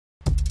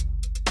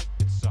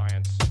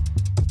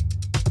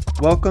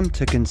Welcome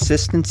to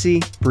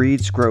Consistency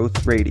Breeds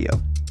Growth Radio.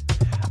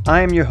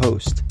 I am your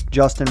host,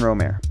 Justin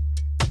Romare.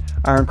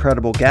 Our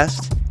incredible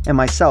guest and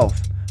myself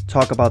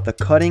talk about the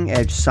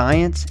cutting-edge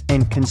science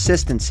and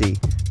consistency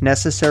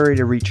necessary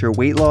to reach your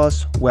weight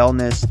loss,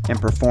 wellness, and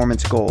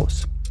performance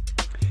goals.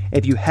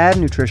 If you have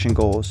nutrition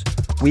goals,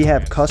 we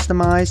have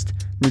customized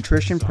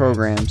nutrition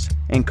programs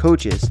and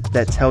coaches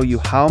that tell you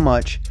how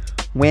much,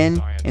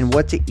 when, and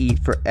what to eat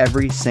for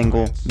every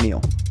single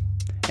meal.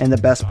 And the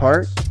best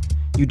part?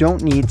 You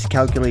don't need to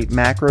calculate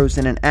macros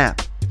in an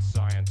app.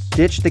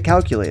 Ditch the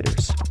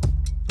calculators.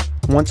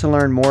 Want to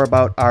learn more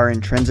about our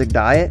intrinsic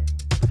diet?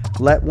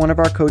 Let one of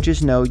our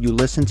coaches know you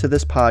listen to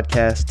this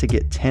podcast to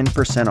get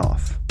 10%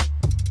 off.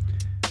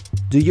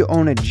 Do you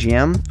own a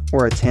gym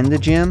or attend a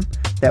gym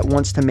that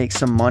wants to make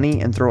some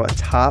money and throw a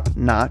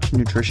top-notch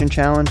nutrition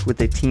challenge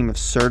with a team of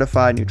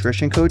certified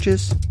nutrition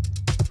coaches?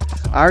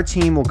 Our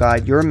team will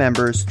guide your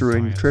members through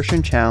a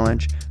nutrition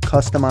challenge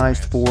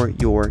customized for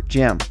your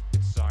gym.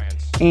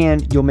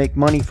 And you'll make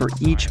money for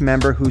each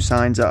member who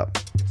signs up.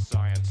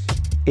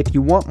 If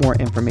you want more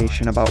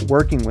information about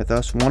working with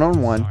us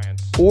one-on-one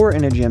or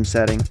in a gym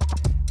setting,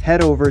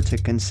 head over to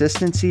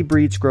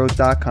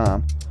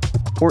consistencybreedsgrowth.com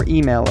or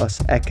email us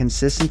at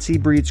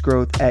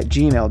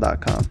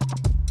consistencybreedsgrowth@gmail.com.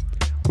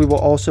 We will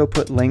also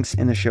put links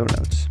in the show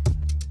notes.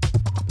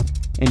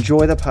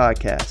 Enjoy the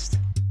podcast.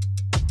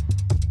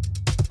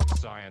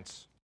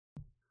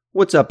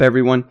 What's up,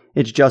 everyone?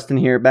 It's Justin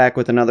here, back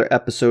with another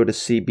episode of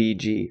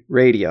CBG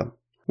Radio.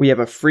 We have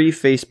a free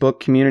Facebook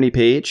community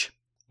page,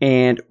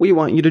 and we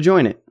want you to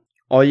join it.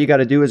 All you got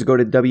to do is go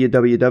to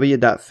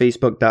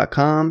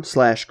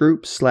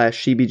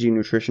www.facebook.com/groups/CBG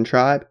Nutrition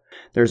Tribe.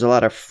 There's a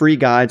lot of free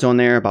guides on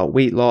there about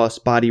weight loss,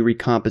 body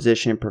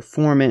recomposition,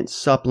 performance,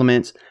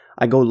 supplements.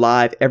 I go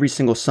live every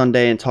single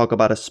Sunday and talk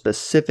about a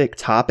specific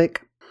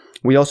topic.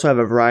 We also have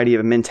a variety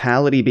of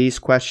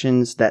mentality-based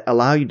questions that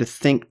allow you to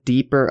think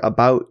deeper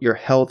about your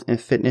health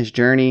and fitness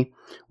journey.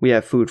 We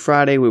have Food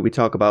Friday, where we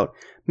talk about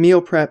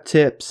meal prep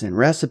tips and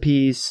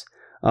recipes,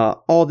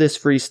 all this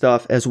free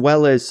stuff, as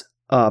well as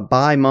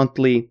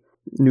bi-monthly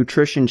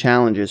nutrition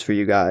challenges for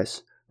you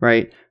guys,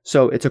 right?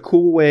 So it's a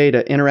cool way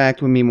to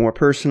interact with me more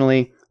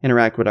personally,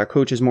 interact with our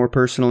coaches more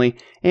personally,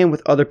 and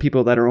with other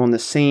people that are on the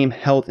same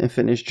health and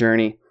fitness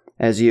journey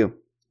as you,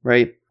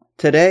 right?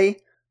 Today,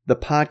 the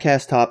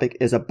podcast topic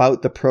is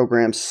about the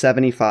program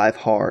 75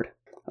 Hard,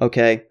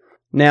 okay?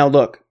 Now,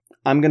 look,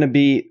 I'm going to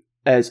be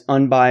as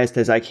unbiased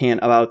as I can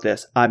about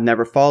this. I've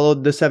never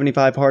followed the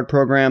 75 Hard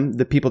program.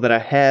 The people that I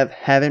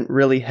haven't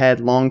really had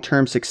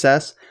long-term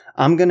success.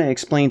 I'm going to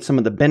explain some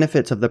of the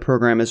benefits of the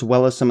program as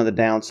well as some of the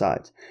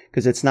downsides,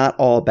 because it's not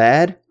all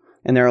bad,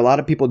 and there are a lot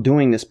of people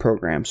doing this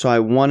program. So I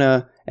want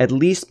to at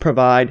least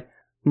provide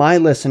my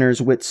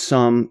listeners with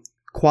some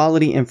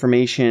quality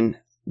information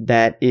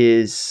that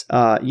is,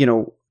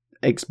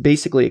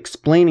 basically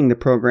explaining the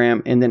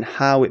program and then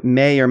how it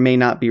may or may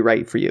not be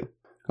right for you.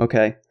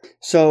 Okay,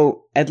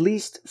 so at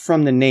least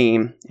from the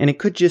name, and it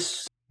could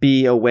just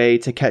be a way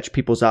to catch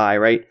people's eye,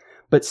 right?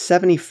 But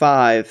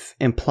 75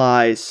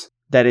 implies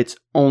that it's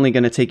only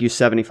going to take you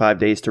 75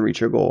 days to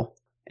reach your goal.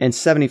 And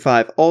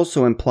 75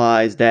 also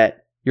implies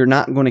that you're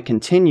not going to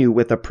continue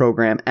with a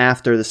program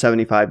after the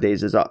 75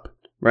 days is up,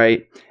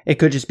 right? It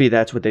could just be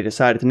that's what they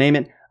decided to name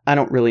it. I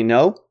don't really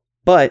know,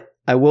 but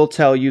I will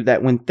tell you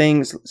that when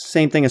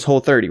same thing as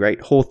Whole30, right?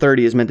 Whole30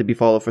 is meant to be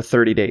followed for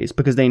 30 days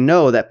because they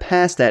know that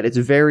past that, it's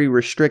very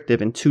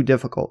restrictive and too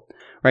difficult,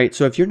 right?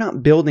 So if you're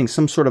not building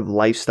some sort of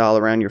lifestyle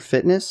around your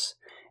fitness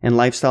and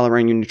lifestyle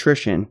around your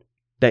nutrition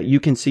that you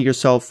can see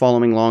yourself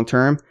following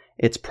long-term,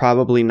 it's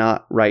probably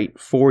not right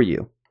for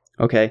you,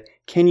 okay?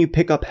 Can you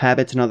pick up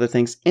habits and other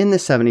things in the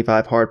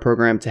 75 Hard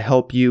program to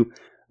help you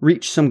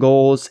reach some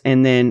goals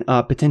and then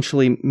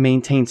potentially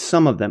maintain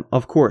some of them?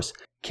 Of course.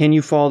 Can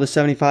you follow the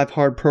 75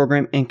 Hard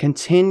program and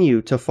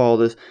continue to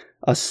follow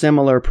a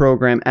similar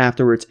program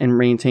afterwards and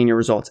maintain your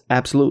results?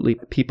 Absolutely.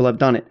 People have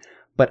done it.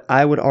 But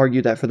I would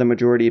argue that for the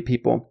majority of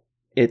people,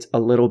 it's a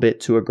little bit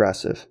too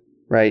aggressive,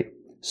 right?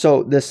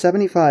 So the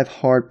 75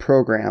 Hard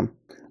program,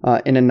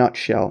 in a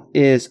nutshell,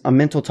 is a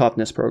mental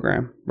toughness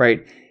program,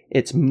 right?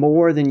 It's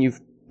more than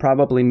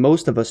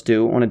most of us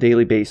do on a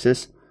daily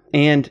basis,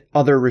 and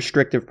other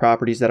restrictive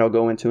properties that I'll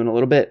go into in a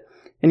little bit.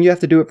 And you have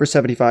to do it for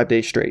 75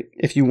 days straight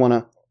if you want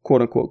to,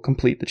 quote unquote,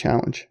 complete the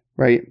challenge,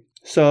 right?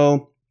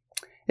 So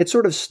it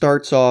sort of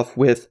starts off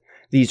with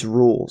these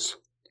rules,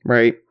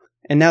 right?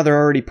 And now they're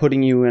already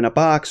putting you in a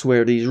box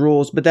where these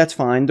rules, but that's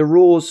fine. The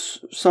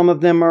rules, some of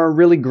them are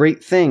really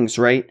great things,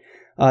 right?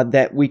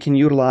 That we can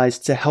utilize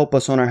to help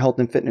us on our health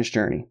and fitness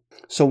journey.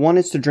 So one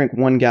is to drink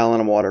 1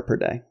 gallon of water per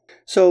day.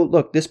 So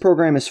look, this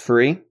program is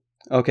free,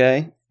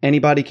 okay?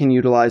 Anybody can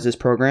utilize this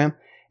program,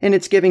 and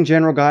it's giving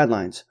general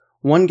guidelines.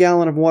 1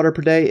 gallon of water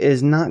per day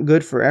is not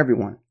good for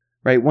everyone,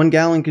 right? 1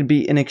 gallon could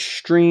be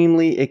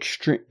it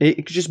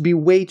could just be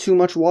way too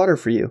much water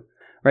for you,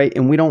 right?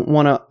 And we don't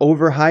want to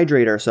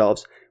overhydrate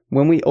ourselves.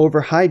 When we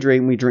overhydrate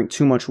and we drink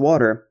too much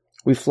water,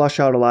 we flush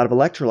out a lot of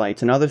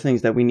electrolytes and other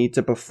things that we need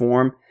to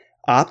perform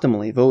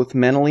optimally, both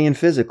mentally and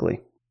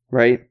physically,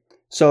 right?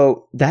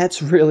 So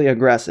that's really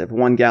aggressive,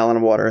 1 gallon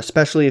of water,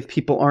 especially if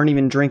people aren't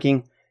even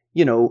drinking,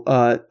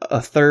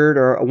 a third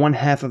or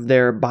 1/2 of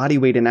their body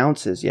weight in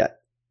ounces yet,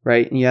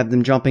 right? And you have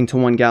them jumping to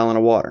 1 gallon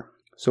of water.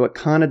 So it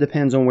kind of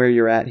depends on where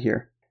you're at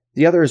here.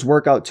 The other is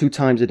work out 2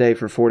 times a day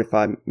for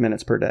 45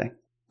 minutes per day.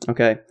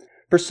 Okay.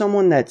 For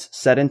someone that's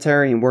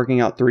sedentary and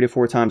working out 3 to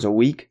 4 times a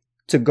week,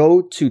 to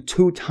go to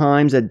 2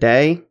 times a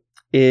day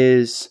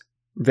is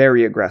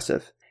very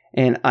aggressive.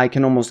 And I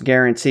can almost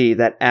guarantee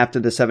that after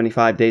the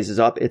 75 days is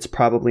up, it's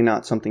probably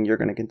not something you're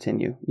going to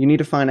continue. You need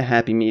to find a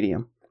happy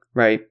medium,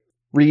 right?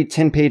 Read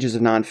 10 pages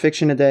of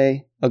nonfiction a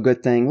day, a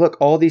good thing. Look,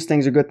 all these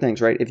things are good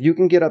things, right? If you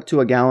can get up to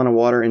 1 gallon of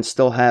water and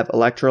still have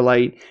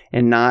electrolyte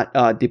and not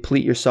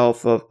deplete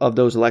yourself of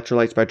those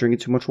electrolytes by drinking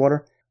too much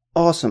water,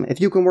 awesome.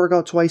 If you can work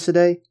out twice a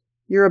day,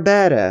 you're a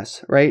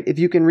badass, right? If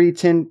you can read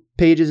 10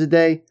 pages a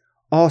day,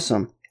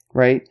 awesome,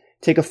 right?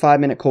 Take a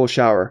 5-minute cold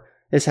shower.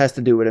 This has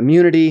to do with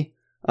immunity.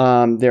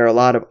 There are a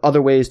lot of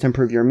other ways to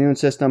improve your immune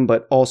system,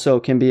 but also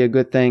can be a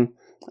good thing.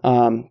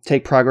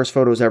 Take progress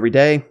photos every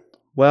day.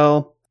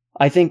 Well,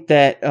 I think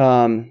that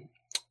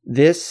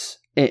this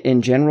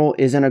in general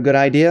isn't a good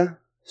idea.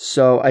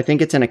 So I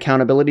think it's an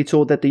accountability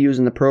tool that they use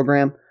in the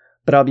program.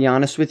 But I'll be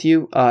honest with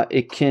you,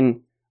 it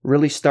can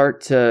really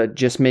start to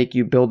just make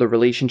you build a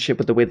relationship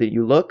with the way that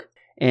you look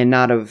and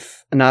not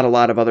a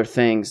lot of other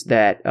things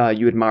that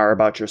you admire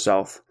about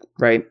yourself,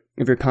 right?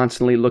 If you're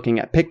constantly looking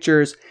at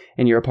pictures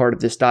and you're a part of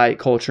this diet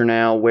culture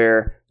now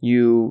where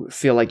you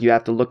feel like you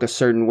have to look a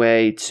certain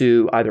way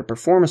to either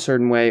perform a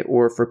certain way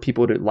or for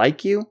people to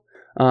like you,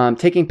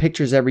 taking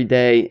pictures every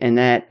day and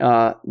that,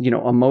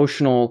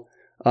 emotional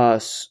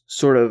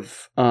sort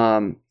of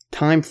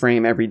time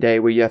frame every day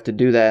where you have to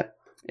do that,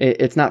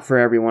 it's not for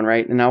everyone,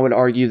 right? And I would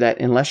argue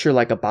that unless you're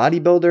like a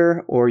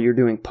bodybuilder or you're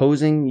doing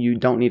posing, you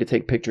don't need to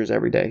take pictures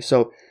every day.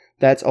 So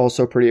that's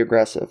also pretty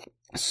aggressive.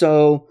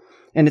 So,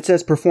 and it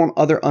says perform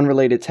other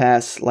unrelated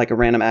tasks like a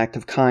random act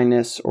of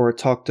kindness or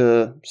talk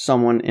to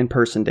someone in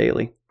person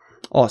daily.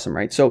 Awesome,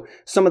 right? So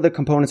some of the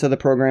components of the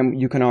program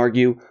you can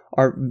argue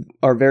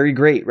are very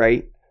great,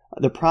 right?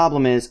 The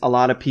problem is a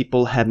lot of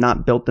people have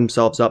not built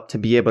themselves up to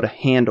be able to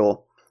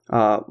handle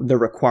the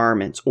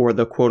requirements or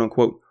the quote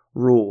unquote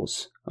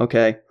rules.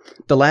 Okay.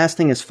 The last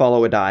thing is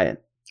follow a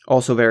diet.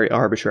 Also very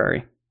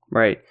arbitrary,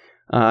 right?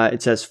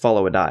 It says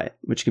follow a diet,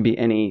 which can be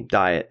any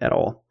diet at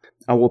all.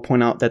 I will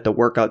point out that the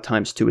workout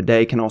times 2 a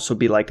day can also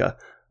be like a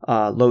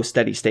low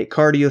steady state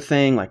cardio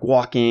thing, like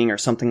walking or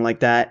something like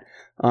that.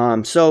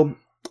 So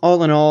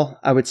all in all,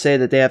 I would say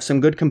that they have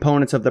some good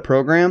components of the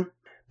program.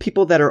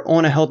 People that are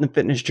on a health and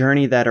fitness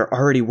journey that are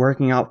already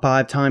working out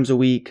 5 times a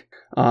week,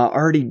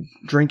 already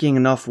drinking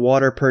enough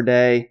water per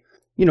day,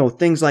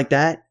 things like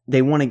that.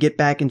 They want to get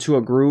back into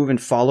a groove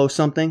and follow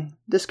something.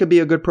 This could be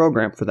a good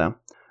program for them,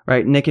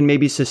 right? And they can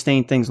maybe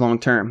sustain things long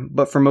term.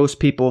 But for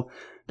most people,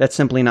 that's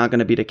simply not going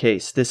to be the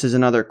case. This is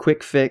another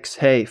quick fix.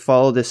 Hey,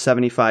 follow this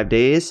 75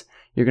 days.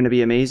 You're going to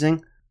be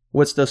amazing.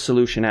 What's the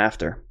solution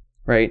after,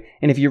 right?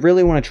 And if you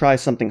really want to try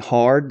something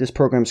hard, this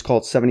program is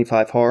called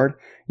 75 Hard.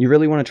 You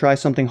really want to try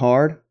something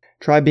hard?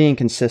 Try being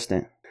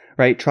consistent,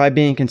 right? Try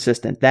being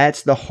consistent.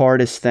 That's the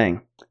hardest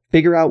thing.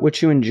 Figure out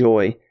what you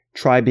enjoy.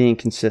 Try being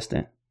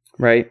consistent,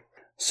 right?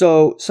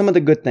 So some of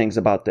the good things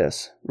about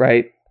this,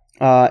 right?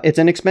 It's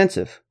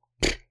inexpensive.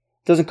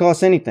 Doesn't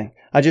cost anything.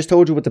 I just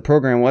told you what the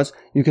program was.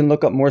 You can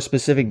look up more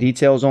specific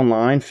details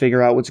online,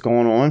 figure out what's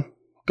going on.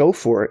 Go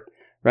for it,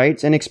 right?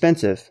 It's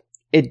inexpensive.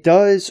 It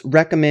does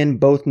recommend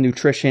both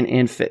nutrition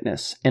and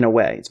fitness in a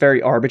way. It's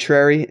very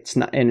arbitrary. It's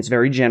not, and it's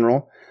very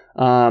general.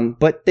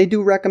 But they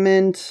do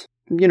recommend,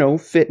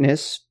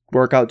 fitness,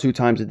 workout 2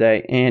 times a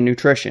day, and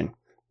nutrition.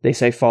 They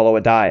say follow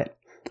a diet.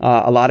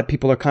 A lot of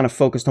people are kind of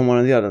focused on one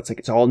or the other. It's like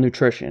it's all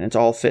nutrition. It's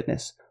all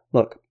fitness.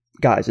 Look,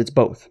 guys, it's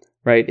both,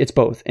 right? It's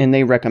both. And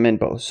they recommend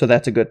both. So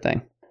that's a good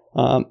thing.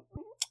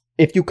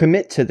 If you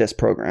commit to this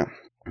program,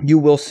 you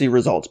will see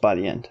results by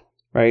the end,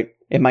 right?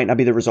 It might not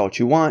be the results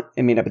you want.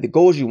 It may not be the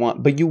goals you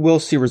want, but you will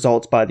see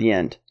results by the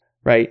end,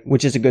 right?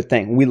 Which is a good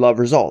thing. We love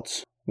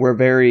results. We're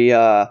very,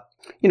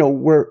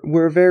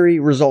 we're very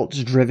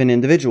results driven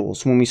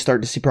individuals. When we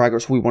start to see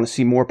progress, we want to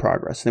see more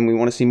progress. Then we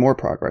want to see more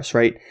progress,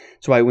 right?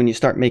 That's why when you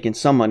start making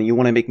some money, you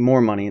want to make more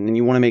money, and then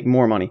you want to make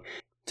more money.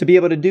 To be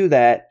able to do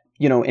that,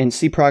 and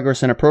see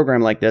progress in a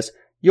program like this,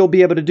 you'll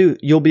be able to do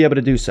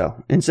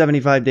so. In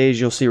 75 days,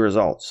 you'll see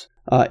results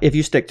if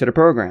you stick to the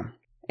program.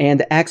 And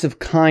the acts of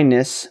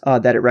kindness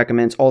that it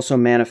recommends also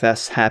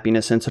manifests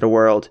happiness into the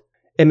world.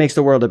 It makes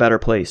the world a better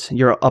place.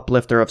 You're an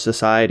uplifter of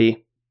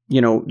society.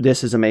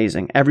 This is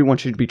amazing. Everyone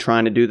should be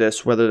trying to do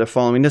this, whether they're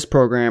following this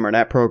program or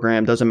that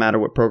program. Doesn't matter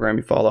what program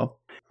you follow.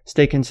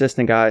 Stay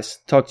consistent, guys.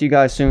 Talk to you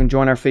guys soon.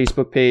 Join our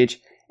Facebook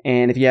page.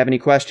 And if you have any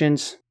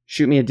questions,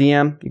 shoot me a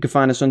DM. You can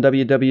find us on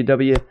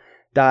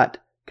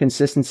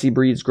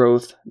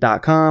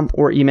www.consistencybreedsgrowth.com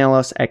or email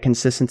us at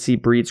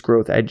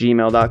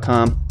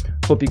consistencybreedsgrowth@gmail.com.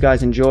 Hope you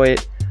guys enjoy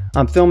it.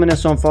 I'm filming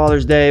this on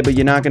Father's Day, but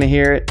you're not going to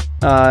hear it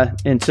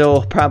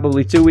until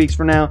probably 2 weeks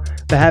from now.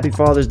 But happy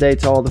Father's Day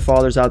to all the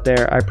fathers out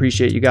there. I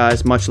appreciate you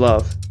guys. Much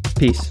love.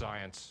 Peace.